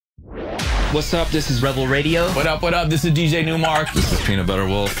What's up? This is Rebel Radio. What up, what up? This is DJ Newmark. This is Peanut Butter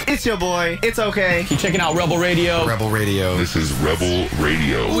Wolf. It's your boy. It's okay. Keep checking out Rebel Radio. Rebel Radio. This is Rebel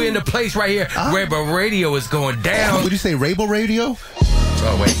Radio. We're in the place right here. Rebel Radio is going down. Would you say Rebel Radio?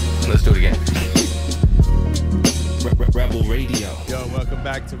 Oh, wait. Let's do it again. Rebel Radio. Yo, welcome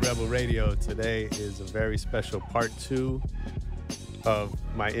back to Rebel Radio. Today is a very special part 2 of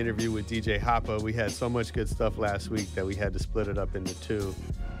my interview with DJ Hapa. We had so much good stuff last week that we had to split it up into 2.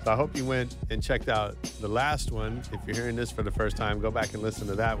 So I hope you went and checked out the last one. If you're hearing this for the first time, go back and listen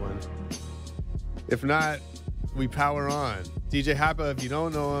to that one. If not, we power on. DJ Hapa, if you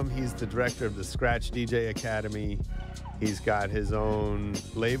don't know him, he's the director of the Scratch DJ Academy. He's got his own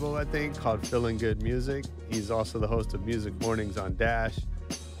label, I think, called Feeling Good Music. He's also the host of Music Mornings on Dash.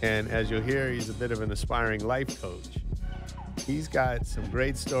 And as you'll hear, he's a bit of an aspiring life coach. He's got some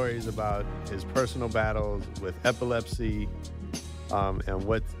great stories about his personal battles with epilepsy, and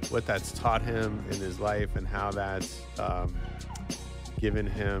what that's taught him in his life and how that's given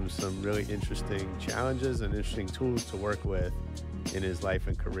him some really interesting challenges and interesting tools to work with in his life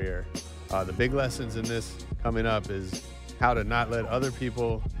and career. The big lessons in this coming up is how to not let other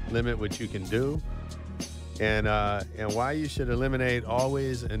people limit what you can do, and why you should eliminate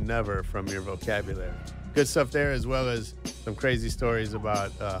always and never from your vocabulary. Good stuff there, as well as some crazy stories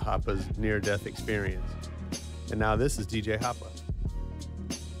about Hapa's near-death experience. And now this is DJ Hapa.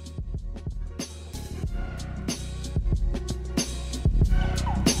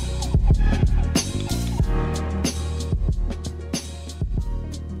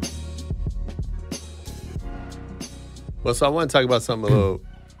 Well, so I want to talk about something a little,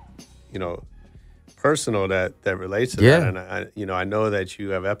 personal that relates to that. And I know that you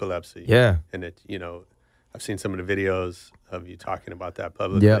have epilepsy. Yeah. And it, I've seen some of the videos of you talking about that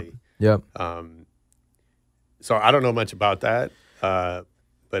publicly. Yep. So I don't know much about that, but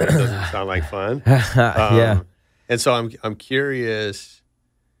it doesn't sound like fun. Yeah. And so I'm curious,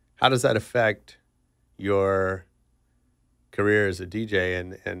 how does that affect your career as a DJ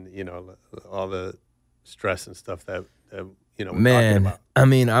and all the stress and stuff that we're talking about? I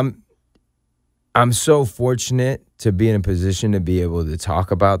mean, I'm so fortunate to be in a position to be able to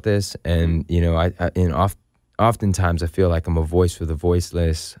talk about this, and oftentimes I feel like I'm a voice for the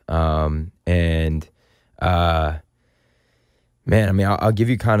voiceless. Man, I mean, I'll give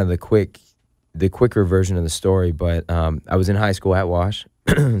you kind of the quicker version of the story. But I was in high school at Wash,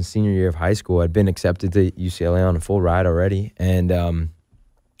 senior year of high school. I'd been accepted to UCLA on a full ride already, and I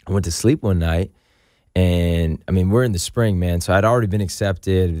went to sleep one night. And I mean, we're in the spring, man. So I'd already been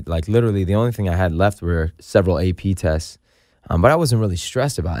accepted. Like literally, the only thing I had left were several AP tests. But I wasn't really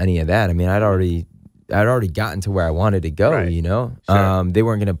stressed about any of that. I mean, I'd already gotten to where I wanted to go. Right. Sure. They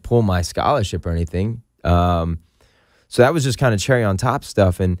weren't going to pull my scholarship or anything. So that was just kind of cherry on top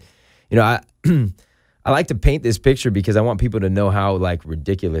stuff. And I I like to paint this picture because I want people to know how like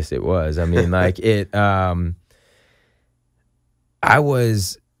ridiculous it was. I mean, like I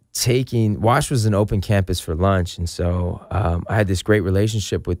was Wash was an open campus for lunch, and so I had this great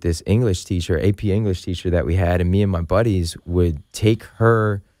relationship with this English teacher, AP English teacher that we had, and me and my buddies would take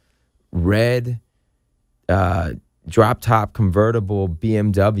her red drop-top convertible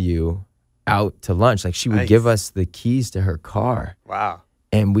BMW out to lunch. Like she would give us the keys to her car. Wow.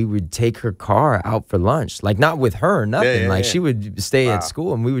 And we would take her car out for lunch. Like not with her, nothing. Like she would stay at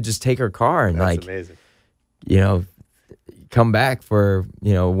school, and we would just take her car and That's amazing. Come back for,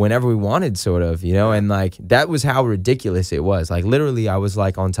 whenever we wanted, sort of, and like that was how ridiculous it was. Like literally I was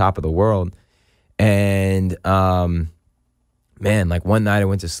like on top of the world. And man, like one night I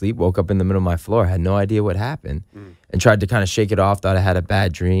went to sleep, woke up in the middle of my floor, had no idea what happened, and tried to kind of shake it off, thought I had a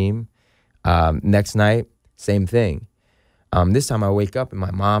bad dream. Next night, same thing. This time I wake up and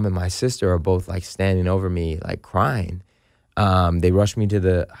my mom and my sister are both like standing over me, like crying. They rushed me to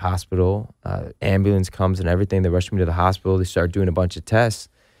the hospital. Ambulance comes and everything. They rushed me to the hospital. They start doing a bunch of tests.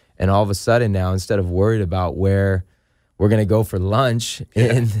 And all of a sudden now, instead of worried about where we're going to go for lunch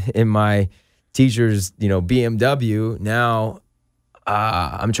in my teacher's, BMW, now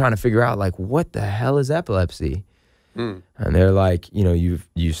I'm trying to figure out, like, what the hell is epilepsy? And they're like,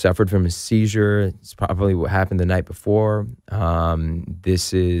 you suffered from a seizure. It's probably what happened the night before.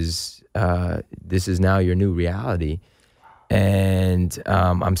 This is now your new reality. And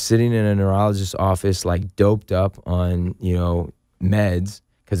I'm sitting in a neurologist's office, like doped up on, meds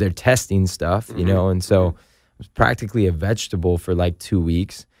because they're testing stuff, and so I was practically a vegetable for like 2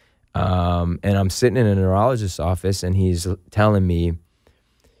 weeks. And I'm sitting in a neurologist's office and he's telling me,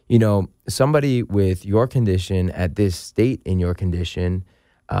 somebody with your condition at this state in your condition,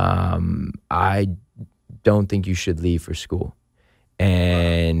 I don't think you should leave for school.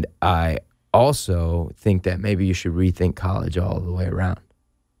 And I also think that maybe you should rethink college all the way around.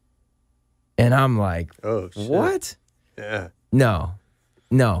 And I'm like, Oh, shit. what? Yeah. No.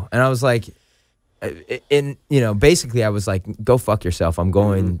 And I was like, basically I was like, go fuck yourself. I'm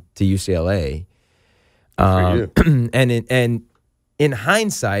going to UCLA. For you. And in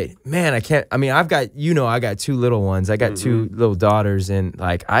hindsight, man, I got two little ones. I got two little daughters, and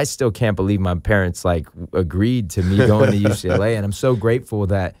like, I still can't believe my parents like agreed to me going to UCLA. And I'm so grateful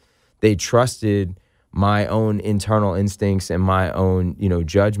that they trusted my own internal instincts and my own,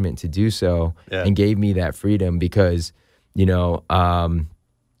 judgment to do so, and gave me that freedom because, man,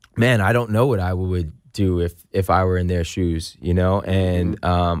 I don't know what I would do if I were in their shoes, and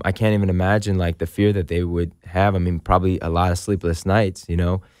I can't even imagine like the fear that they would have. I mean, probably a lot of sleepless nights,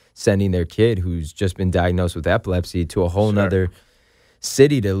 sending their kid who's just been diagnosed with epilepsy to a whole nother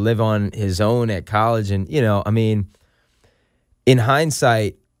city to live on his own at college. And, in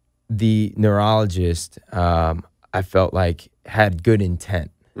hindsight, the neurologist, I felt like had good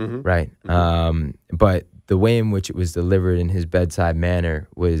intent, right? But the way in which it was delivered in his bedside manner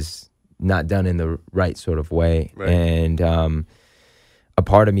was not done in the right sort of way. Right. And a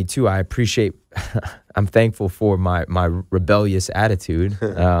part of me too, I appreciate, I'm thankful for my rebellious attitude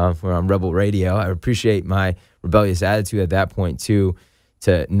when I'm Rebel Radio. I appreciate my rebellious attitude at that point too,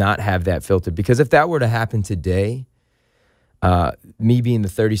 to not have that filter. Because if that were to happen today, me being the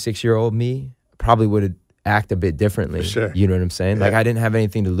 36-year-old me probably would act a bit differently. Sure. You know what I'm saying? Yeah. Like I didn't have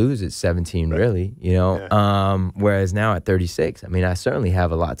anything to lose at 17, really, whereas now at 36, I mean, I certainly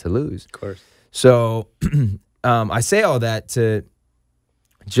have a lot to lose. Of course. So I say all that to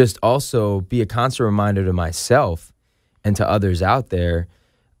just also be a constant reminder to myself and to others out there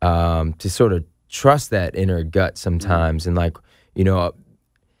to sort of trust that inner gut sometimes. And like, the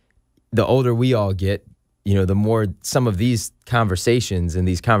older we all get, the more some of these conversations and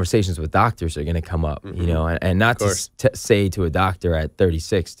these conversations with doctors are going to come up, and not to say to a doctor at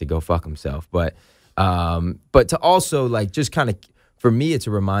 36 to go fuck himself, but to also like just kind of, for me, it's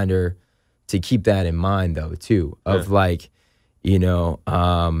a reminder to keep that in mind though, too, of like, you're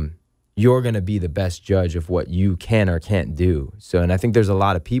going to be the best judge of what you can or can't do. So, and I think there's a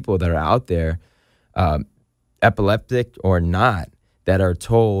lot of people that are out there, epileptic or not, that are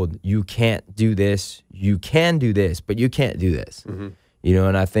told you can't do this, you can do this, but you can't do this.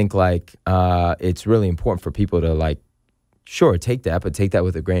 And I think like it's really important for people to like, sure, take that, but take that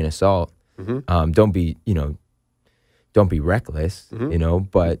with a grain of salt. Don't be reckless,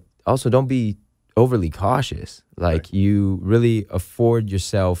 but also don't be overly cautious. Like you really afford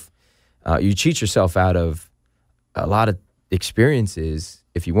yourself, you cheat yourself out of a lot of experiences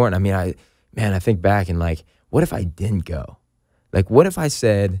if you weren't. I mean, I think back and like, what if I didn't go? Like, what if I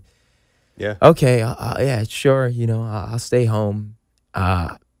said, okay, yeah, sure, I'll stay home.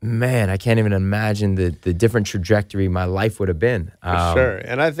 Man, I can't even imagine the different trajectory my life would have been. For sure.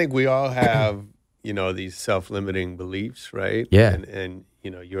 And I think we all have, these self-limiting beliefs, right? Yeah. And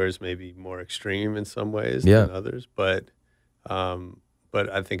yours may be more extreme in some ways than others. But I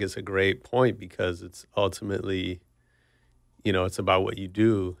think it's a great point because it's ultimately, it's about what you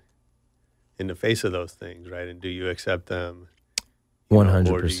do in the face of those things, right? And do you accept them?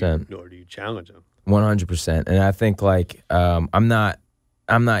 100%. Or do you challenge them? 100%. And I think like I'm not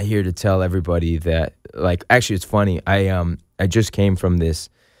here to tell everybody that, like, actually it's funny. I just came from this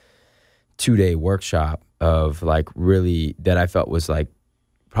 2-day workshop of like really that I felt was like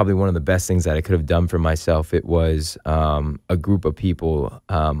probably one of the best things that I could have done for myself. It was a group of people.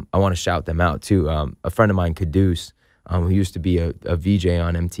 I want to shout them out too. A friend of mine, Caduce, who used to be a VJ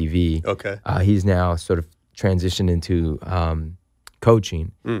on MTV. Okay. He's now sort of transitioned into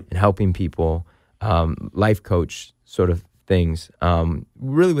coaching and helping people, life coach sort of things,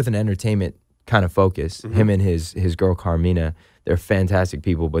 really with an entertainment kind of focus. Him and his girl Carmina, they're fantastic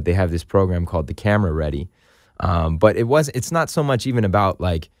people, but they have this program called The Camera Ready. But it's not so much even about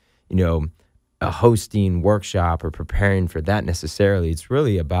like, a hosting workshop or preparing for that necessarily. It's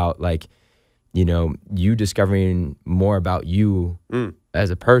really about like, you discovering more about you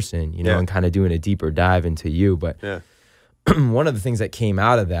as a person, and kind of doing a deeper dive into you. But one of the things that came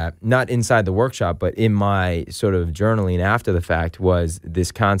out of that, not inside the workshop, but in my sort of journaling after the fact, was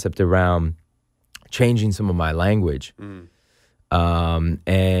this concept around changing some of my language.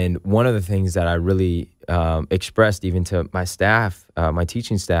 And one of the things that I really expressed even to my staff, my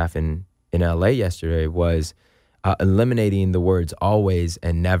teaching staff in LA yesterday, was eliminating the words always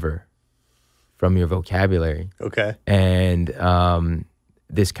and never from your vocabulary. Okay. And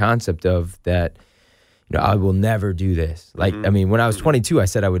this concept of that, I will never do this. Like, I mean, when I was 22, I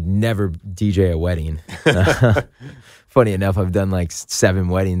said I would never DJ a wedding. funny enough, I've done like 7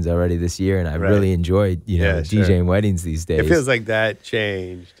 weddings already this year, and I really enjoyed, DJing weddings these days. It feels like that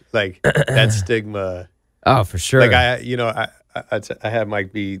changed, like that stigma. Oh, for sure. Like I had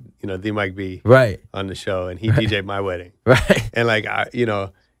Mike B, the Mike B, on the show, and he DJ'd my wedding, and like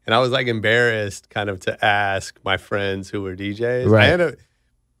and I was like embarrassed kind of to ask my friends who were DJs. I ended up,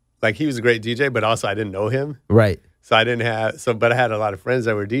 like, he was a great DJ, but also I didn't know him, so I didn't have but I had a lot of friends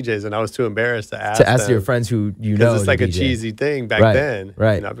that were DJs, and I was too embarrassed to ask them, your friends who because it's like a cheesy thing back then.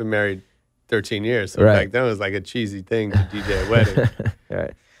 I've been married 13 years, so back then it was like a cheesy thing to DJ a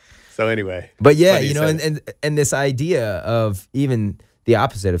wedding. So anyway, but yeah, and this idea of even the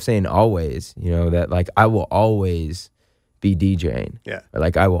opposite of saying always, that like I will always be DJing, or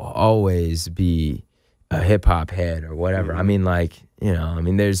like I will always be a hip hop head or whatever. I mean, like,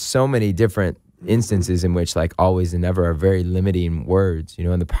 there's so many different instances in which like always and never are very limiting words,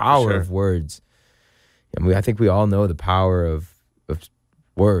 and the power of words. I think we all know the power of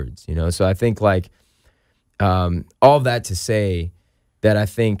words, So I think like all that to say that I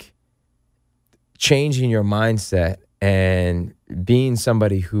think changing your mindset and being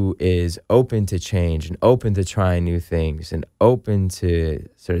somebody who is open to change and open to trying new things and open to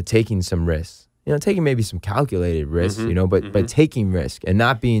sort of taking some risks, taking maybe some calculated risks, but taking risk and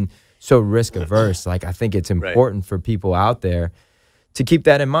not being so risk averse. Like, I think it's important for people out there to keep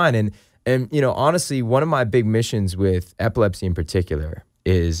that in mind. And honestly, one of my big missions with epilepsy in particular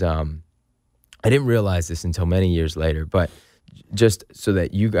is, I didn't realize this until many years later, but just so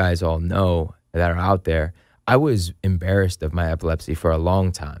that you guys all know that are out there, I was embarrassed of my epilepsy for a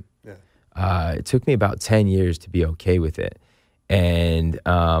long time. It took me about 10 years to be okay with it. And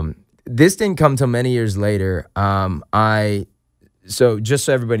this didn't come till many years later. So just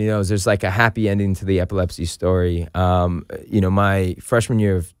so everybody knows, there's like a happy ending to the epilepsy story. My freshman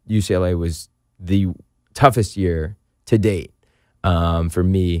year of UCLA was the toughest year to date for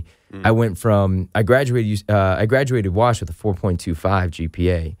me. I graduated Wash with a 4.25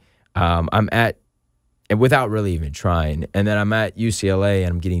 GPA. And without really even trying. And then I'm at UCLA and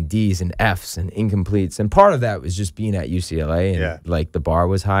I'm getting D's and F's and incompletes. And part of that was just being at UCLA and like the bar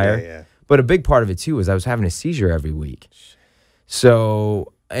was higher. But a big part of it too was I was having a seizure every week.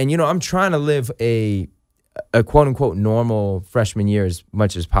 So, and I'm trying to live a quote unquote normal freshman year as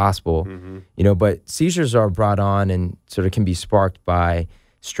much as possible, but seizures are brought on and sort of can be sparked by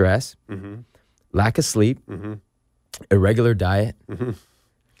stress, lack of sleep, irregular diet,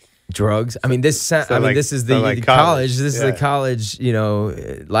 drugs. I mean, this is the college. This is the college,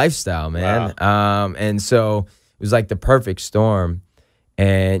 lifestyle, man. Wow. And so it was like the perfect storm.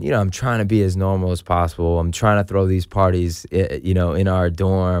 And I'm trying to be as normal as possible. I'm trying to throw these parties, in our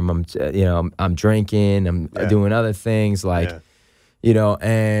dorm. I'm drinking. I'm doing other things like,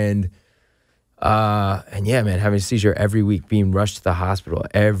 and yeah, man, having a seizure every week, being rushed to the hospital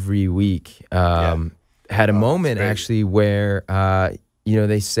every week. Had a moment actually where.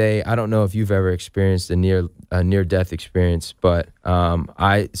 They say, I don't know if you've ever experienced a near-death experience, but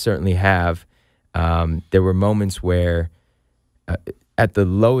I certainly have. There were moments where, at the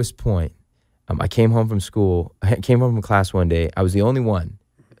lowest point, I came home from school. I came home from class one day. I was the only one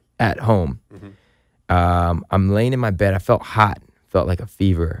at home. I'm laying in my bed. I felt hot, felt like a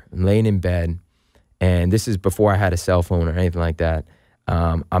fever. I'm laying in bed, and this is before I had a cell phone or anything like that.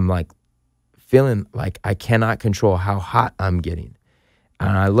 I'm like feeling like I cannot control how hot I'm getting.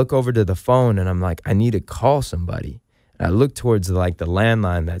 And I look over to the phone and I'm like, I need to call somebody. And I look towards like the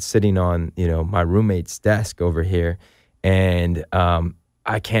landline that's sitting on, my roommate's desk over here. And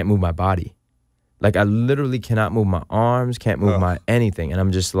I can't move my body. Like, I literally cannot move my arms, can't move my anything. And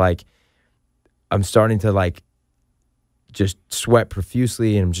I'm just like, I'm starting to like just sweat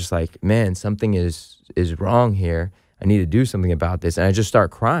profusely. And I'm just like, man, something is wrong here. I need to do something about this. And I just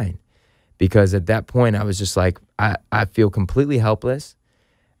start crying because at that point I was just like, I feel completely helpless.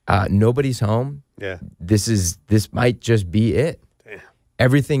 Nobody's home. Yeah. This might just be it. Damn.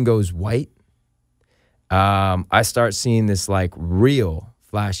 Everything goes white. I start seeing this like real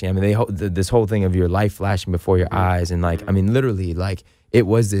flashing. I mean, this whole thing of your life flashing before your eyes. And like, I mean, literally like it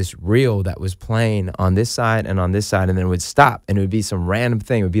was this reel that was playing on this side and on this side. And then it would stop and it would be some random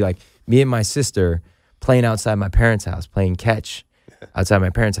thing. It would be like me and my sister playing outside my parents' house, playing catch outside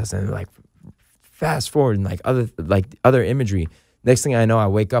my parents' house. And like fast forward and like other imagery. Next thing I know, I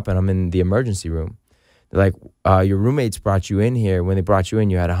wake up and I'm in the emergency room. They're like, your roommates brought you in here. When they brought you in,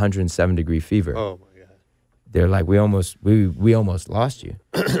 you had 107-degree fever. Oh my God. They're like, we almost lost you.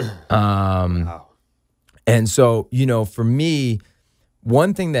 Wow. And so, for me,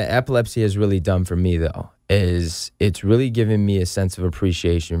 one thing that epilepsy has really done for me though is it's really given me a sense of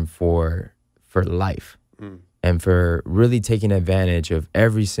appreciation for life. and for really taking advantage of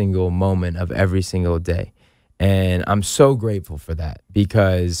every single moment of every single day. And I'm so grateful for that,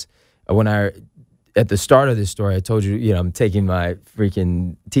 because at the start of this story, I told you, you know, I'm taking my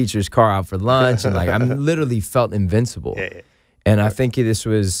freaking teacher's car out for lunch, and like I'm literally felt invincible. Yeah. And I think this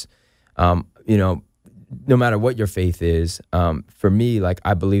was, you know, no matter what your faith is, for me, like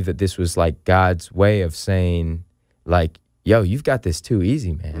I believe that this was like God's way of saying, like, yo, you've got this too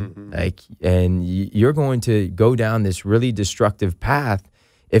easy, man. Mm-hmm. Like, and you're going to go down this really destructive path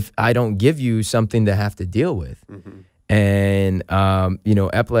if I don't give you something to have to deal with. Mm-hmm. And, you know,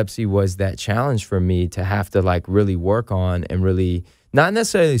 epilepsy was that challenge for me to have to like really work on and really not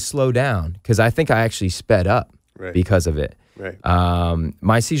necessarily slow down, because I think I actually sped up because of it. Right.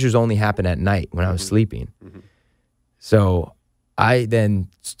 My seizures only happen at night when I was sleeping. Mm-hmm. So I then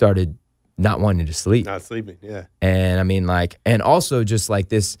started not wanting to sleep. Not sleeping, yeah. And I mean, like, and also just like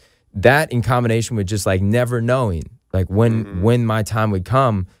this, that in combination with just like never knowing, like when my time would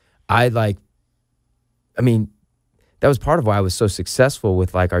come, that was part of why I was so successful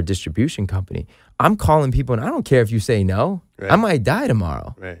with like our distribution company. I'm calling people and I don't care if you say no. Right. I might die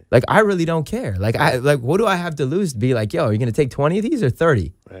tomorrow. Right. Like, I really don't care. Like, what do I have to lose to be like, yo, are you going to take 20 of these or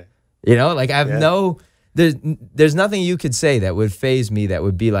 30? Right. You know, like I have there's nothing you could say that would faze me, that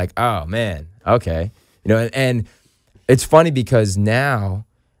would be like, oh man, okay. You know, and it's funny because now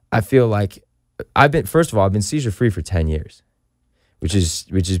I feel like I've been seizure free for 10 years. Which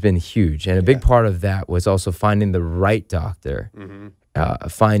has been huge. And a big part of that was also finding the right doctor,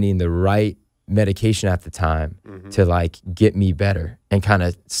 finding the right medication at the time to like get me better and kind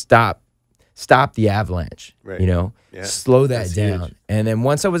of stop the avalanche, you know, slow that down. Huge. And then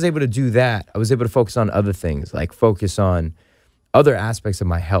once I was able to do that, I was able to focus on other things, like focus on other aspects of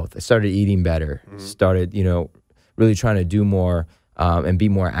my health. I started eating better, started, you know, really trying to do more and be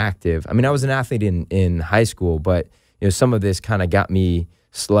more active. I mean, I was an athlete in high school, but you know, some of this kind of got me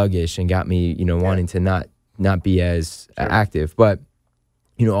sluggish and got me, you know, wanting to not be as active. But,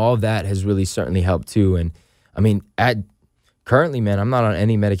 you know, all of that has really certainly helped too. And I mean, currently, man, I'm not on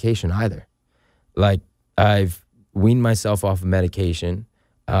any medication either. Like, I've weaned myself off of medication.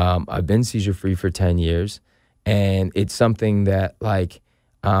 I've been seizure free for 10 years. And it's something that like,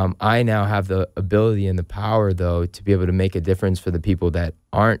 I now have the ability and the power though, to be able to make a difference for the people that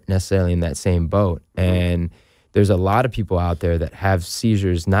aren't necessarily in that same boat. And there's a lot of people out there that have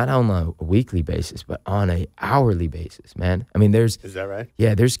seizures not on a weekly basis, but on an hourly basis, man. I mean, is that right?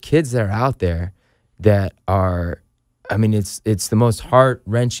 Yeah, there's kids that are out there that are, I mean, it's the most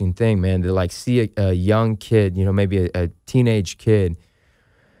heart-wrenching thing, man, to like see a young kid, you know, maybe a teenage kid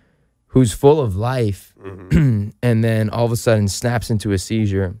who's full of life and then all of a sudden snaps into a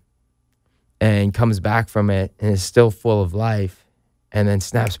seizure and comes back from it and is still full of life and then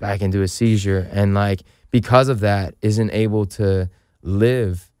snaps back into a seizure and like, because of that, isn't able to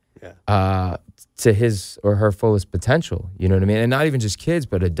live to his or her fullest potential. You know what I mean? And not even just kids,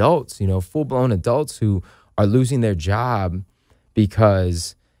 but adults, you know, full-blown adults who are losing their job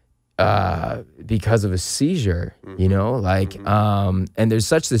because of a seizure, you know? Like, and there's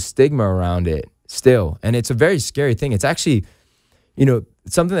such this stigma around it still. And it's a very scary thing. It's actually, you know,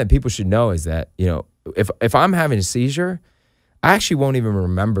 something that people should know is that, you know, if I'm having a seizure, I actually won't even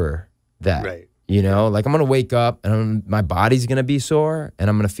remember that. Right. You know, like I'm going to wake up and my body's going to be sore and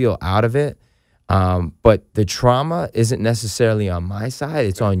I'm going to feel out of it. But the trauma isn't necessarily on my side.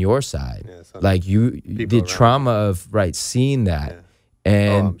 It's on your side. Yeah, like the trauma of, seeing that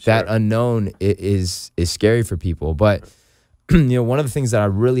and that unknown is scary for people. But, you know, one of the things that I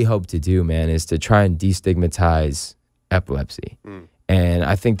really hope to do, man, is to try and destigmatize epilepsy. And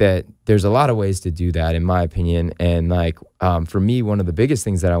I think that there's a lot of ways to do that, in my opinion. And like, for me, one of the biggest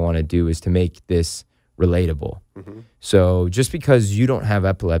things that I want to do is to make this relatable. So just because you don't have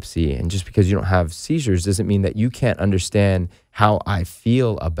epilepsy and just because you don't have seizures doesn't mean that you can't understand how I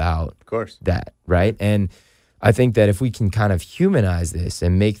feel about that, right? And I think that if we can kind of humanize this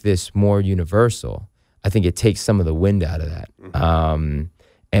and make this more universal, I think it takes some of the wind out of that.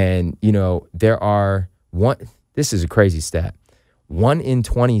 And, you know, this is a crazy stat. 1 in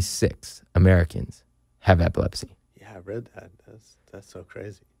 26 Americans have epilepsy. Yeah, I read that. That's so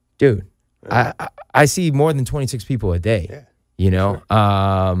crazy. Dude, I see more than 26 people a day. Yeah. You know,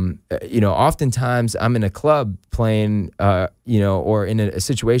 you know, oftentimes I'm in a club playing, you know, or in a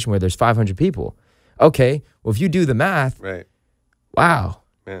situation where there's 500 people. Okay, well, if you do the math, wow,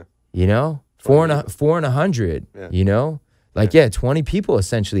 you know, 4 and 100, you know, like, 20 people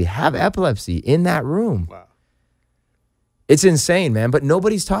essentially have epilepsy in that room. Wow. It's insane, man, but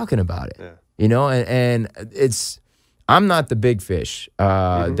nobody's talking about it, you know, and I'm not the big fish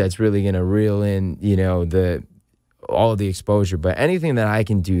that's really going to reel in, you know, the all of the exposure, but anything that I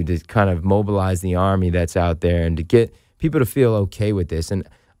can do to kind of mobilize the army that's out there and to get people to feel okay with this. And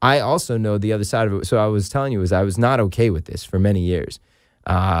I also know the other side of it. So I was telling you I was not okay with this for many years.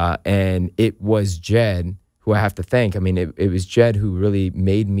 And it was Jed who I have to thank. I mean, it was Jed who really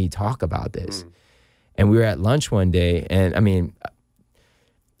made me talk about this. And we were at lunch one day, and I mean,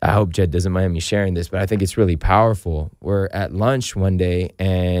 I hope Jed doesn't mind me sharing this, but I think it's really powerful. We're at lunch one day,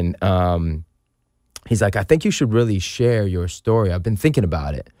 and he's like, I think you should really share your story. I've been thinking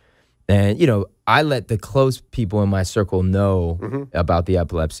about it. And, you know, I let the close people in my circle know about the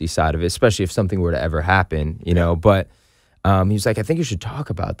epilepsy side of it, especially if something were to ever happen, you know. But he was like, I think you should talk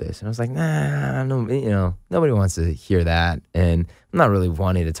about this. And I was like, nah, no, you know, nobody wants to hear that. And I'm not really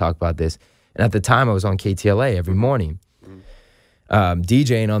wanting to talk about this. And at the time, I was on KTLA every morning.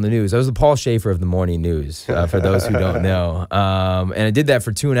 DJing on the news. I was the Paul Schaefer of the morning news, for those who don't know. And I did that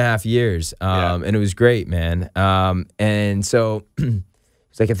for 2.5 years. And it was great, man. And so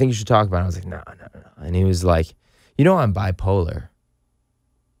he's like, I think you should talk about it. I was like, no. And he was like, you know, I'm bipolar.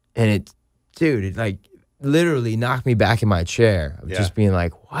 And it like literally knocked me back in my chair of just being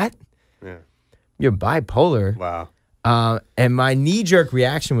like, what? Yeah. You're bipolar? Wow. And my knee-jerk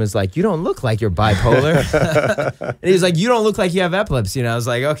reaction was like, you don't look like you're bipolar. And he was like, you don't look like you have epilepsy. And I was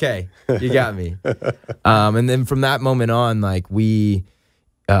like, okay, you got me. And then from that moment on, like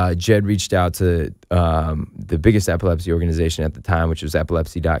Jed reached out to the biggest epilepsy organization at the time, which was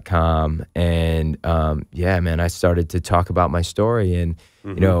epilepsy.com. And yeah, man, I started to talk about my story, and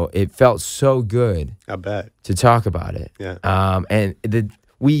you know, it felt so good. I bet. To talk about it. Yeah. And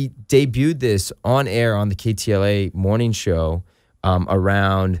we debuted this on air on the KTLA morning show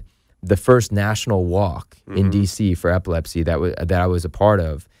around the first national walk in DC for epilepsy that I was a part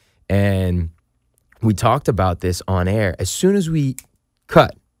of. And we talked about this on air. As soon as we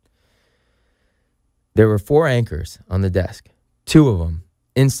cut, there were 4 anchors on the desk. 2 of them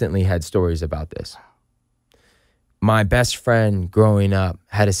instantly had stories about this. My best friend growing up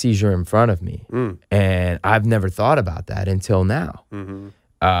had a seizure in front of me, and I've never thought about that until now.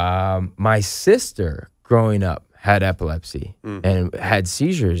 My sister growing up had epilepsy and had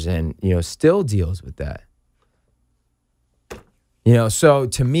seizures, and, you know, still deals with that. You know, so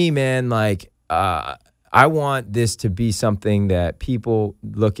to me, man, like, I want this to be something that people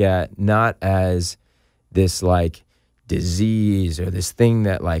look at not as this, like, disease or this thing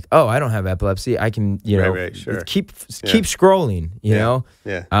that, like, oh, I don't have epilepsy, I can, you know, keep scrolling, you know?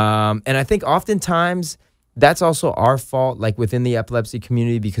 Yeah. And I think oftentimes that's also our fault, like within the epilepsy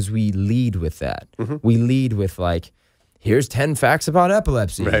community, because we lead with that. We lead with, like, here's 10 facts about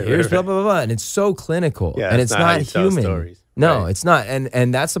epilepsy. Here's blah, blah, blah, blah. And it's so clinical. Yeah, and it's not human. No, it's not.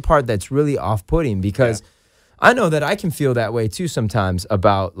 And that's the part that's really off-putting, because I know that I can feel that way too sometimes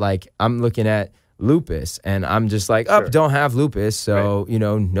about, like, I'm looking at lupus and I'm just like, oh, don't have lupus. So, you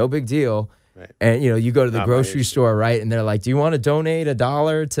know, no big deal. And, you know, you go to the grocery store, right? And they're like, do you want to donate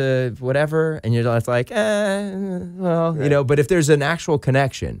 $1 to whatever? And you're like, well, you know, but if there's an actual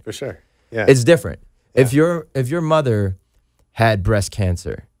connection, for sure, it's different. If your mother had breast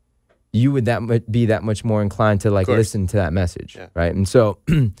cancer, you would be that much more inclined to, like, listen to that message, right? And so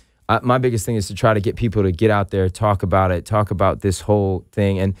my biggest thing is to try to get people to get out there, talk about it, talk about this whole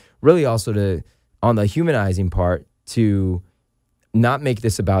thing, and really also to, on the humanizing part, to not make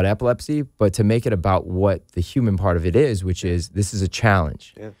this about epilepsy, but to make it about what the human part of it is, which is, this is a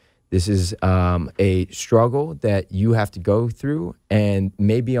challenge. This is a struggle that you have to go through, and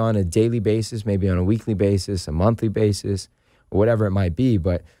maybe on a daily basis, maybe on a weekly basis, a monthly basis, or whatever it might be.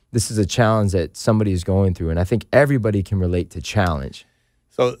 But this is a challenge that somebody is going through, and I think everybody can relate to challenge.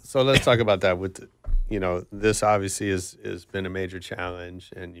 So let's talk about that. With, you know, this obviously has been a major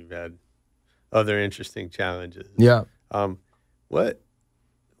challenge, and you've had other interesting challenges. Yeah.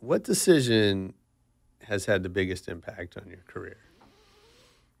 What decision has had the biggest impact on your career?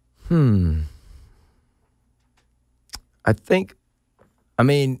 I think, I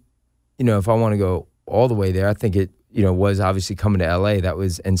mean, you know, if I want to go all the way there, I think it, you know, was obviously coming to LA,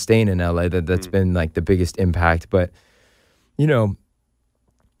 and staying in LA, that's been, like, the biggest impact. But, you know,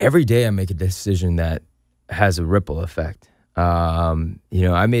 every day I make a decision that has a ripple effect. You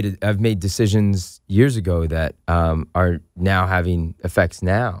know, I've made decisions years ago that are now having effects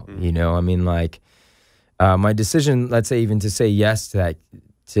now. You know, I mean, like, my decision, let's say, even to say yes to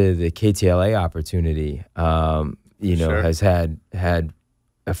the KTLA opportunity, you know, has had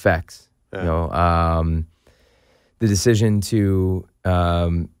effects. You know, the decision to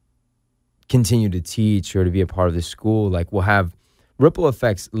continue to teach or to be a part of the school, like, will have ripple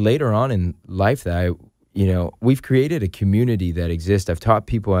effects later on in life that you know, we've created a community that exists. I've taught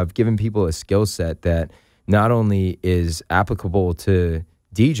people, I've given people a skill set that not only is applicable to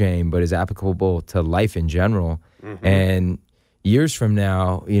DJing, but is applicable to life in general. And years from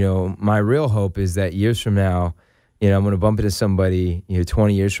now, my real hope is that years from now, I'm going to bump into somebody,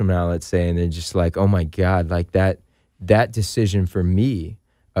 20 years from now, let's say, and they're just like, oh my God, like that decision for me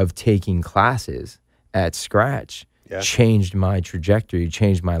of taking classes at Scratch changed my trajectory,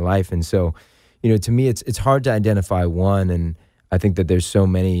 changed my life. And so, to me, it's hard to identify one. And I think that there's so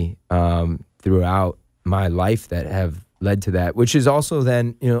many throughout my life that have led to that, which is also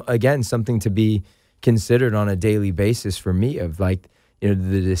then, again, something to be considered on a daily basis for me of like, the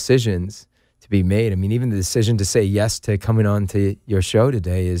decisions to be made. I mean, even the decision to say yes to coming on to your show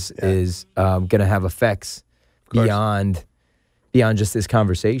today is going to have effects beyond just this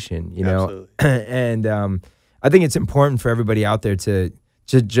conversation, know? And I think it's important for everybody out there to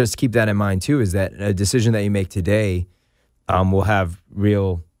just keep that in mind too, is that a decision that you make today will have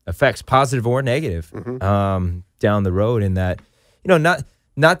real effects, positive or negative, down the road. And that,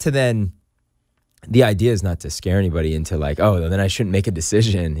 not to then, the idea is not to scare anybody into like, oh, then I shouldn't make a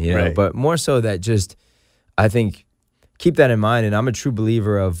decision, Right. but more so that just, I think, keep that in mind. And I'm a true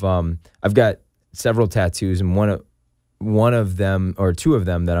believer of, I've got several tattoos, and one of them or two of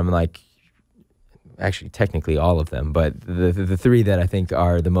them that I'm like, actually technically all of them, but the three that I think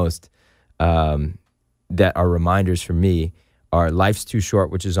are the most, that are reminders for me are Life's Too Short,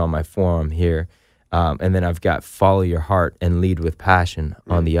 which is on my forearm here. And then I've got Follow Your Heart and Lead with Passion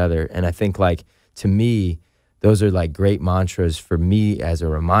on the other. And I think like, to me, those are like great mantras for me as a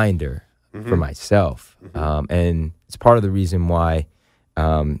reminder for myself. And it's part of the reason why,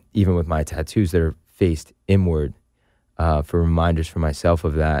 even with my tattoos that are faced inward, for reminders for myself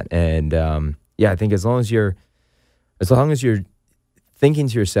of that. And I think as long as you're thinking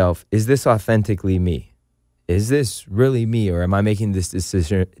to yourself, is this authentically me? Is this really me, or am I making this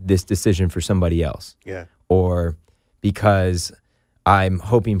decision for somebody else? Yeah. Or because I'm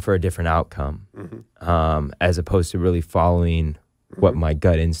hoping for a different outcome, as opposed to really following what my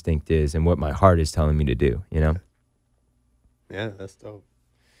gut instinct is and what my heart is telling me to do, Yeah, that's dope.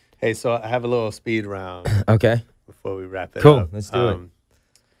 Hey, so I have a little speed round Okay. before we wrap it up. Cool. Let's do it.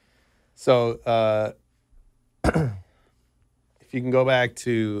 So, if you can go back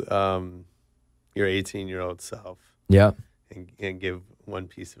to your 18-year-old self Yeah. and give one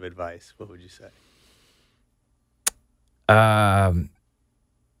piece of advice, what would you say? I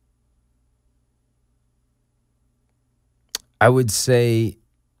would say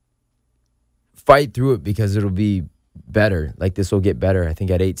fight through it because it'll be better. Like this will get better. I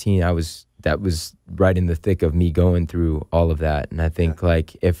think at 18, that was right in the thick of me going through all of that. And I think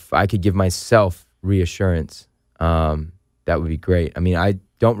like if I could give myself reassurance, that would be great. I mean, I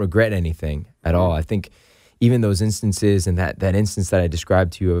don't regret anything at all. I think even those instances and that instance that I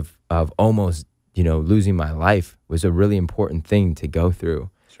described to you of almost, losing my life was a really important thing to go through.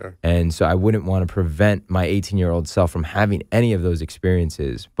 Sure. And so I wouldn't want to prevent my 18-year-old self from having any of those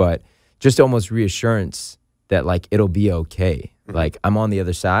experiences, but just almost reassurance that like, it'll be okay. Like I'm on the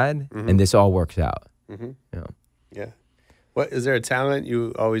other side and this all works out. Yeah. What, is there a talent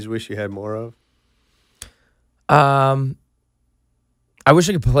you always wish you had more of? I wish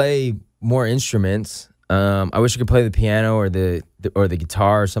I could play more instruments. I wish I could play the piano or the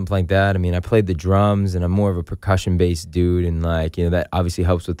guitar or something like that. I mean, I played the drums, and I'm more of a percussion-based dude, and like that obviously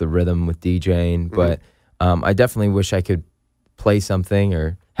helps with the rhythm with DJing. But I definitely wish I could play something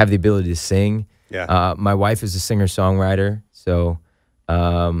or have the ability to sing. Yeah. My wife is a singer-songwriter, so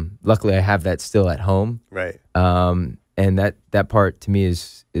luckily I have that still at home. Right. And that part to me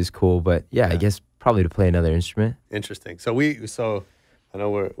is cool. But yeah, I guess probably to play another instrument. Interesting. So I know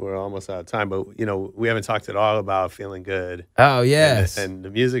we're almost out of time, but we haven't talked at all about Feeling Good. Oh yes, and the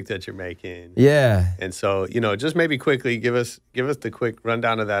music that you're making. Yeah. And so just maybe quickly give us the quick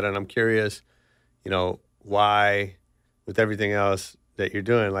rundown of that. And I'm curious, why, with everything else that you're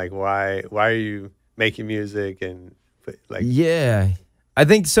doing, like why are you making music and like? Yeah, I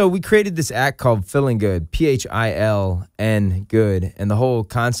think so. We created this act called Feeling Good, PHILN Good, and the whole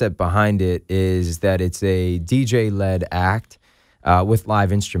concept behind it is that it's a DJ-led act. With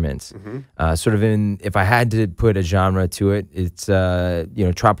live instruments, sort of if I had to put a genre to it, it's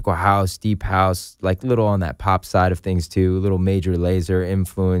tropical house, deep house, like little on that pop side of things too, a little Major Lazer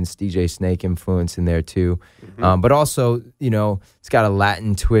influence, DJ Snake influence in there too, but also it's got a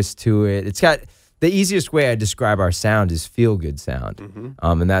Latin twist to it. It's got the easiest way I describe our sound is feel good sound,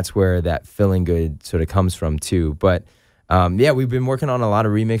 and that's where that feeling good sort of comes from too. But we've been working on a lot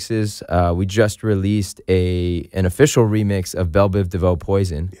of remixes. We just released an official remix of Belle Biv DeVoe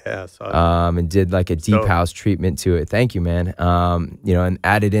Poison. Yeah, I saw that. And did like a deep house treatment to it. Thank you, man. And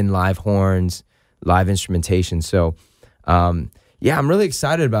added in live horns, live instrumentation. So, yeah, I'm really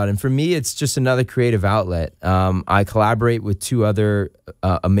excited about it. And for me, it's just another creative outlet. I collaborate with two other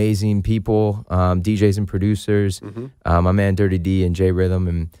amazing people, DJs and producers, my man Dirty D and J Rhythm,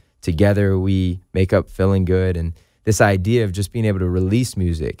 and together we make up Feeling Good. And this idea of just being able to release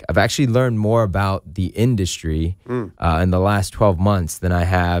music. I've actually learned more about the industry in the last 12 months than I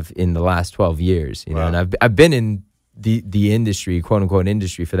have in the last 12 years. You know, and I've been in the industry, quote unquote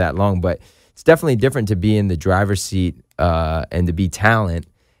industry, for that long, but it's definitely different to be in the driver's seat and to be talent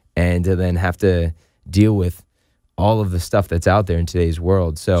and to then have to deal with all of the stuff that's out there in today's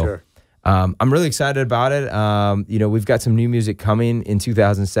world. So I'm really excited about it. You know, we've got some new music coming in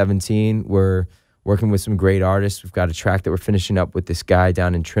 2017. We're working with some great artists. We've got a track that we're finishing up with this guy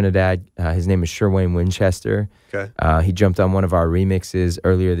down in Trinidad. His name is Sherwayne Winchester. Okay. He jumped on one of our remixes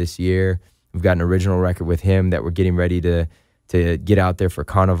earlier this year. We've got an original record with him that we're getting ready to get out there for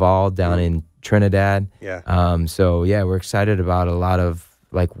Carnival down in Trinidad. Yeah. So yeah, we're excited about a lot of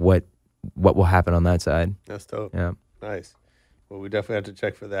like what will happen on that side. That's dope. Yeah. Nice. Well, we definitely have to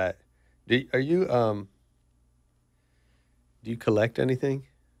check for that. Do you collect anything?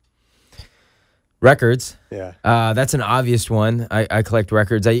 Records. Yeah. That's an obvious one. I collect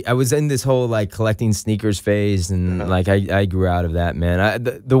records. I was in this whole like collecting sneakers phase, and like I grew out of that, man.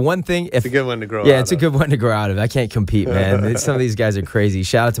 The one thing, it's a good one to grow out of. Yeah, it's a good one to grow out of. I can't compete, man. Some of these guys are crazy.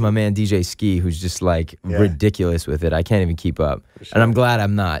 Shout out to my man DJ Ski, who's just like ridiculous with it. I can't even keep up. Sure. And I'm glad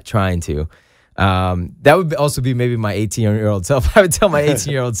I'm not trying to. That would also be maybe my 18-year-old self. I would tell my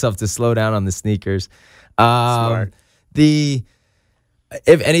 18-year-old self to slow down on the sneakers. Smart.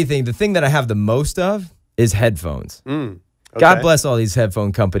 If anything, the thing that I have the most of is headphones. Okay. God bless all these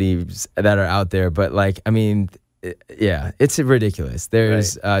headphone companies that are out there. But like, I mean, yeah, it's ridiculous.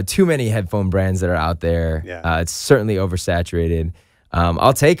 There's too many headphone brands that are out there. Yeah. It's certainly oversaturated.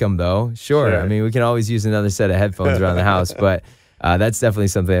 I'll take them though. Sure. I mean, we can always use another set of headphones around the house, but that's definitely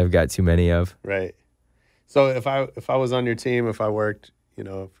something I've got too many of. Right. So if I was on your team, if I worked, you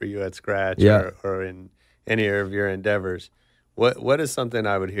know, for you at Scratch or in any of your endeavors, what is something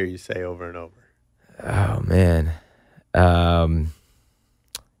I would hear you say over and over? Oh man, God,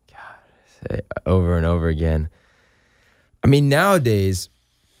 say over and over again. I mean, nowadays,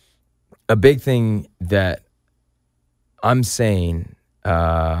 a big thing that I'm saying,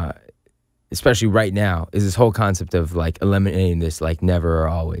 especially right now, is this whole concept of like eliminating this like never or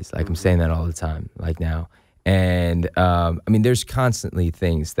always. Like I'm saying that all the time, like now. And I mean, there's constantly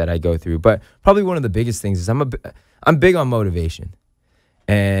things that I go through, but probably one of the biggest things is I'm big on motivation.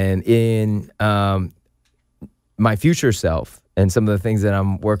 And in my future self and some of the things that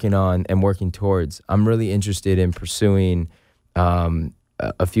I'm working on and working towards, I'm really interested in pursuing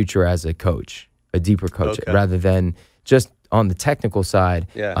a future as a coach, a deeper coach, rather than just on the technical side.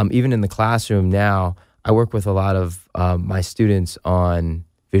 Yeah. Even in the classroom now, I work with a lot of my students on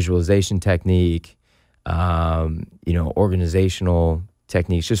visualization technique, you know, organizational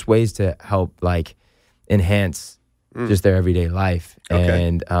techniques, just ways to help like enhance just their everyday life.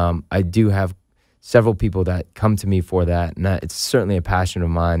 And I do have several people that come to me for that, and it's certainly a passion of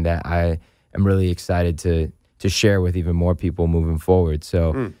mine that I am really excited to share with even more people moving forward.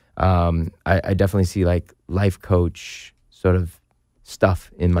 So I definitely see like life coach sort of stuff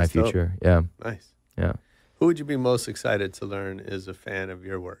in my future. Yeah. Nice. Yeah. Who would you be most excited to learn is a fan of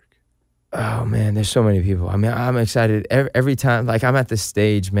your work? Oh man, there's so many people. I mean, I'm excited every time. Like I'm at this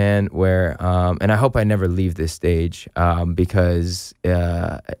stage, man, where, and I hope I never leave this stage, because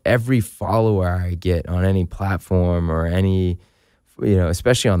every follower I get on any platform or any, you know,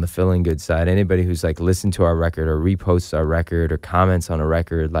 especially on the Feeling Good side, anybody who's like listened to our record or reposts our record or comments on a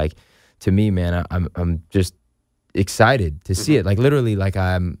record, like to me, man, I'm just excited to see it. Like literally, like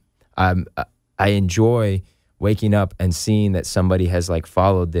I enjoy waking up and seeing that somebody has like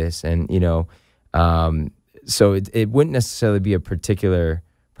followed this, and you know, so it wouldn't necessarily be a particular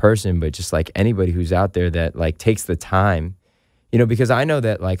person, but just like anybody who's out there that like takes the time, you know, because I know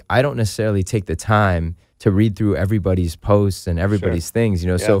that like I don't necessarily take the time to read through everybody's posts and everybody's things, you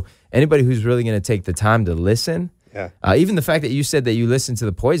know. So anybody who's really going to take the time to listen, even the fact that you said that you listened to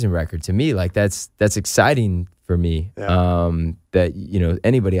the Poison record, to me, like that's exciting for me. That, you know,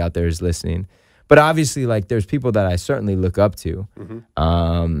 anybody out there is listening. But obviously, like, there's people that I certainly look up to.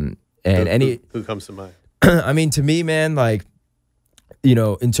 And who comes to mind? I mean, to me, man, like, you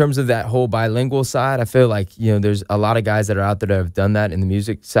know, in terms of that whole bilingual side, I feel like, you know, there's a lot of guys that are out there that have done that in the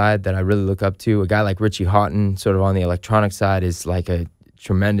music side that I really look up to. A guy like Richie Houghton, sort of on the electronic side, is like a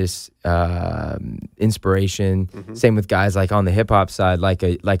tremendous inspiration. Same with guys like on the hip hop side, like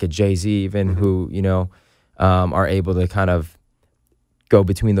a Jay-Z even, who, you know, are able to kind of go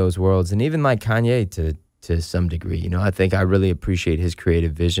between those worlds, and even like Kanye to some degree. You know, I think I really appreciate his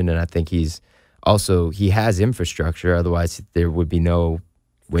creative vision, and I think he has infrastructure. Otherwise, there would be no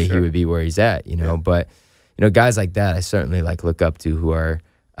way he would be where he's at. You know, but you know, guys like that, I certainly like look up to, who are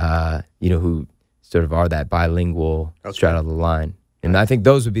who sort of are that bilingual straddle the line. And I think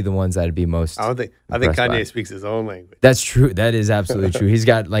those would be the ones that'd be most. I think Kanye speaks his own language. That's true. That is absolutely true. He's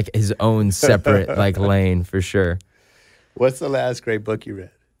got like his own separate like lane for sure. What's the last great book you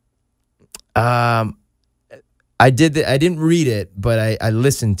read? I didn't read it, but I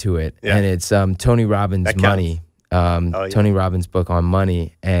listened to it, and it's Tony Robbins' Money. Tony Robbins' book on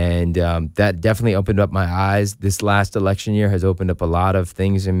money, and that definitely opened up my eyes. This last election year has opened up a lot of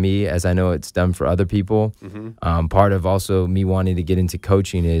things in me, as I know it's done for other people. Part of also me wanting to get into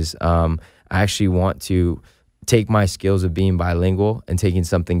coaching is I actually want to take my skills of being bilingual and taking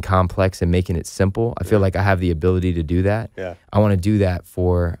something complex and making it simple. I feel like I have the ability to do that. I want to do that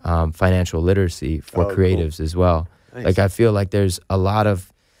for financial literacy for creatives as well. Nice. Like I feel like there's a lot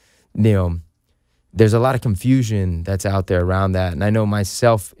of, there's a lot of confusion that's out there around that. And I know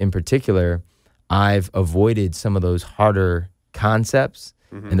myself in particular, I've avoided some of those harder concepts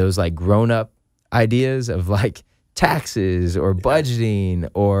and those like grown-up ideas of like taxes or budgeting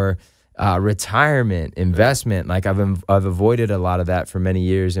or retirement, investment. Like I've avoided a lot of that for many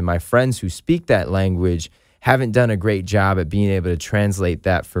years. And my friends who speak that language haven't done a great job at being able to translate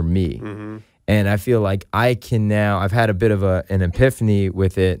that for me. And I feel like I can now, I've had a bit of an epiphany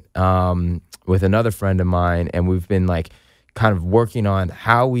with it, with another friend of mine, and we've been like kind of working on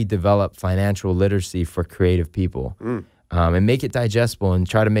how we develop financial literacy for creative people, and make it digestible and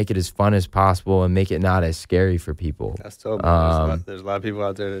try to make it as fun as possible and make it not as scary for people. That's dope. There's a lot of people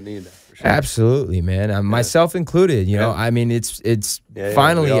out there that need that. For sure. Absolutely, man. Myself included. You know, I mean, it's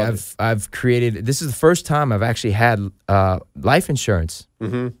finally I've created. This is the first time I've actually had life insurance.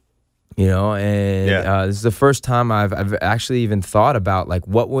 You know, and this is the first time I've actually even thought about like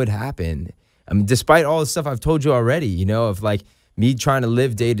what would happen. I mean, despite all the stuff I've told you already, you know, of like me trying to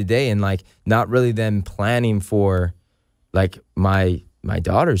live day to day and like not really then planning for like my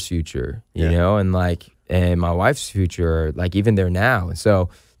daughter's future, you know, and like and my wife's future, like even there now. And so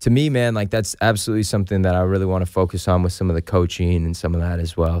to me, man, like that's absolutely something that I really want to focus on with some of the coaching and some of that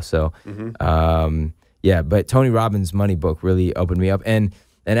as well. So, but Tony Robbins' Money book really opened me up, and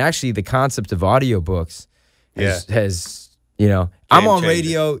actually the concept of audiobooks has you know, I'm on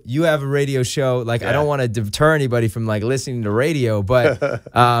radio, you have a radio show. Like, I don't want to deter anybody from like listening to radio, but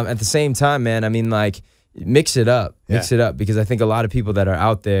at the same time, man, I mean, like, mix it up, because I think a lot of people that are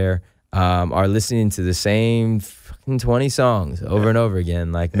out there are listening to the same fucking 20 songs over and over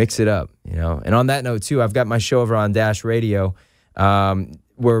again. Like, mix it up, you know. And on that note, too, I've got my show over on Dash Radio.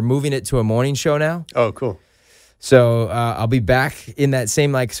 We're moving it to a morning show now. Oh, cool. So I'll be back in that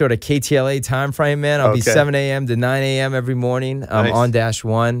same like sort of KTLA time frame, man. I'll be 7 a.m. to 9 a.m. every morning on Dash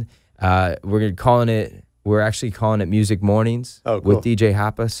One. We're actually calling it Music Mornings with DJ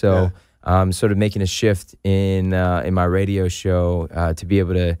Hapa. So I'm sort of making a shift in my radio show to be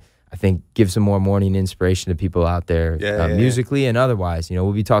able to, I think, give some more morning inspiration to people out there, musically and otherwise. You know,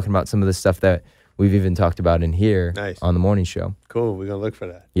 we'll be talking about some of the stuff that we've even talked about in here on the morning show. Cool. We're gonna look for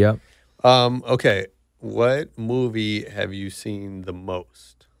that. Yep. Okay. What movie have you seen the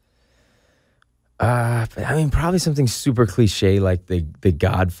most? I mean, probably something super cliche like the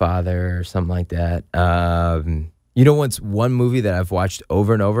Godfather or something like that. You know, what's one movie that I've watched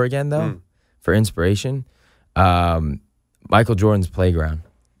over and over again though for inspiration? Michael Jordan's Playground.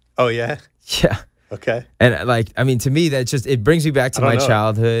 Oh yeah. Yeah. Okay. And like, I mean, to me, that just it brings me back to my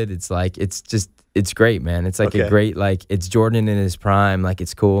childhood. It's like it's great, man. It's like a great like it's Jordan in his prime. Like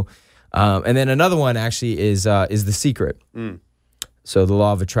it's cool. And then another one actually is The Secret. So The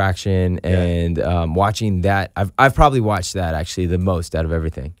Law of Attraction and watching that. I've probably watched that actually the most out of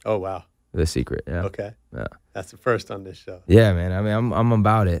everything. Oh wow. The Secret. Yeah. Okay. Yeah. That's the first on this show. Yeah, man. I mean, I'm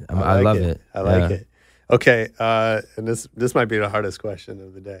about it. I love it. I like it. Okay. And this might be the hardest question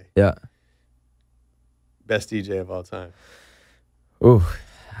of the day. Yeah. Best DJ of all time. Ooh.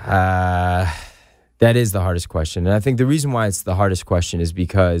 That is the hardest question. And I think the reason why it's the hardest question is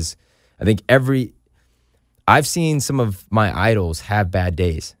because I think I've seen some of my idols have bad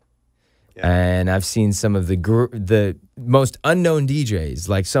days. And I've seen some of the most unknown DJs,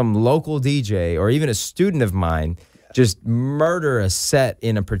 like some local DJ or even a student of mine, just murder a set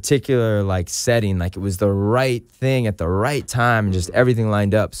in a particular like setting. Like it was the right thing at the right time and just everything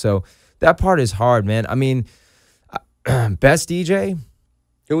lined up. So that part is hard, man. I mean, best DJ?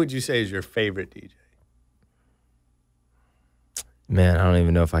 Who would you say is your favorite DJ? Man, I don't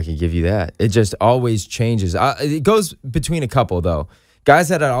even know if I could give you that. It just always changes. It goes between a couple, though. guys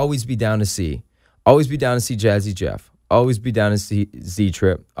that I'd always be down to see. Always be down to see Jazzy Jeff. Always be down to see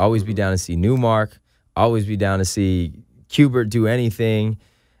Z-Trip. Always be down to see Newmark. Always be down to see Qbert do anything.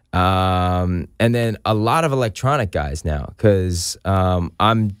 And then a lot of electronic guys now, because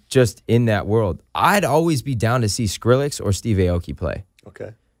I'm just in that world. I'd always be down to see Skrillex or Steve Aoki play.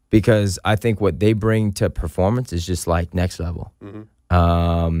 Okay. Because I think what they bring to performance is just like next level.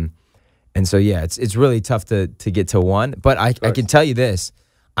 And so, yeah, it's really tough to get to one. But I can tell you this.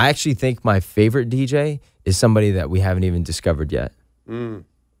 I actually think my favorite DJ is somebody that we haven't even discovered yet.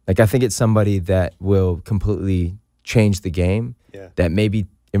 Like, I think it's somebody that will completely change the game, that maybe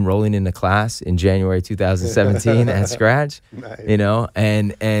enrolling in a class in January 2017 at Scratch, Nice. you know,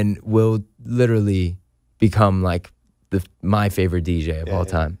 and will literally become like my favorite DJ of all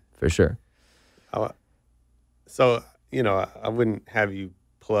time, for sure. So, you know, I wouldn't have you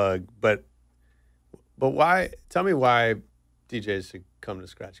plug, but why? Tell me why DJs should come to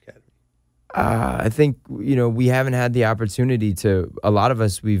Scratch Academy. I think, you know, we haven't had the opportunity to, a lot of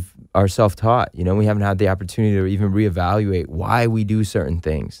us, are self-taught, you know, we haven't had the opportunity to even reevaluate why we do certain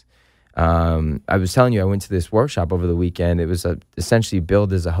things. I was telling you, I went to this workshop over the weekend. It was essentially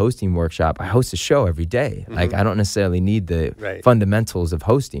billed as a hosting workshop. I host a show every day. Like, I don't necessarily need the fundamentals of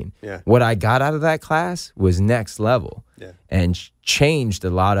hosting. What I got out of that class was next level and changed a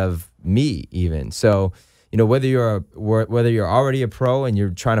lot of me even. So, you know, whether you're already a pro and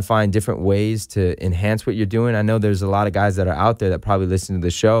you're trying to find different ways to enhance what you're doing, I know there's a lot of guys that are out there that probably listen to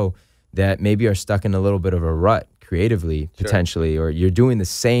the show that maybe are stuck in a little bit of a rut creatively, potentially, or you're doing the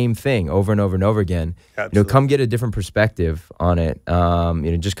same thing over and over and over again. Absolutely. You know, come get a different perspective on it. You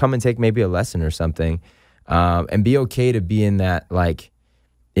know, just come and take maybe a lesson or something, and be okay to be in that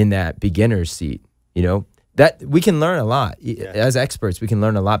beginner's seat. You know, that we can learn a lot as experts. We can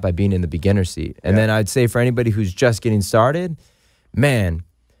learn a lot by being in the beginner seat. And then I'd say for anybody who's just getting started, man,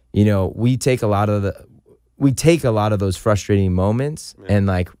 you know, we take a lot of those frustrating moments and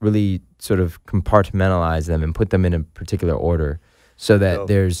like really sort of compartmentalize them and put them in a particular order so that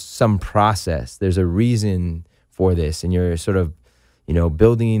there's some process, there's a reason for this, and you're sort of, you know,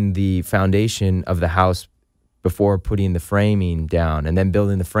 building the foundation of the house before putting the framing down, and then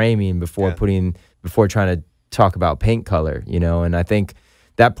building the framing before trying to talk about paint color, you know. And I think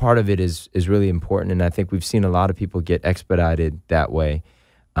that part of it is really important, and I think we've seen a lot of people get expedited that way.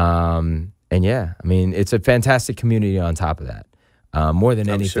 And yeah, I mean, it's a fantastic community on top of that. More than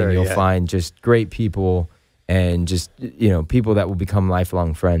anything, you'll find just great people and just, you know, people that will become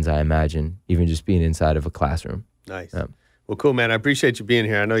lifelong friends, I imagine, even just being inside of a classroom. Nice. Well, cool, man. I appreciate you being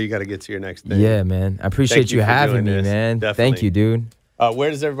here. I know you got to get to your next thing. Yeah, man. I appreciate you having me, man. Definitely. Thank you, dude.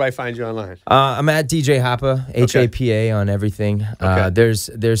 Where does everybody find you online? I'm at DJ Hapa, H-A-P-A on everything.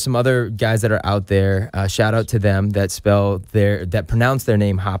 There's some other guys that are out there. Shout out to them that pronounce their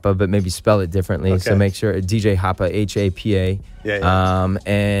name Hapa, but maybe spell it differently. So make sure DJ Hapa, H-A-P-A. Yeah,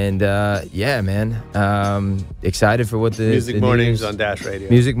 man. Excited for what the Music Mornings on Dash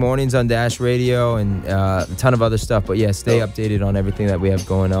Radio. Music Mornings on Dash Radio, and a ton of other stuff. But yeah, stay updated on everything that we have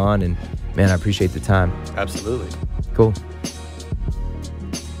going on. And man, I appreciate the time. Absolutely. Cool.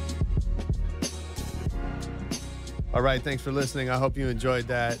 All right, thanks for listening. I hope you enjoyed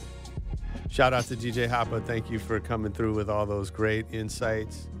that. Shout out to DJ Hapa. Thank you for coming through with all those great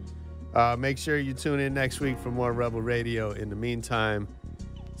insights. Make sure you tune in next week for more Rebel Radio. In the meantime,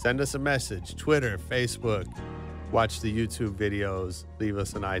 send us a message, Twitter, Facebook, watch the YouTube videos, leave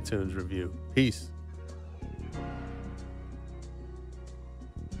us an iTunes review. Peace.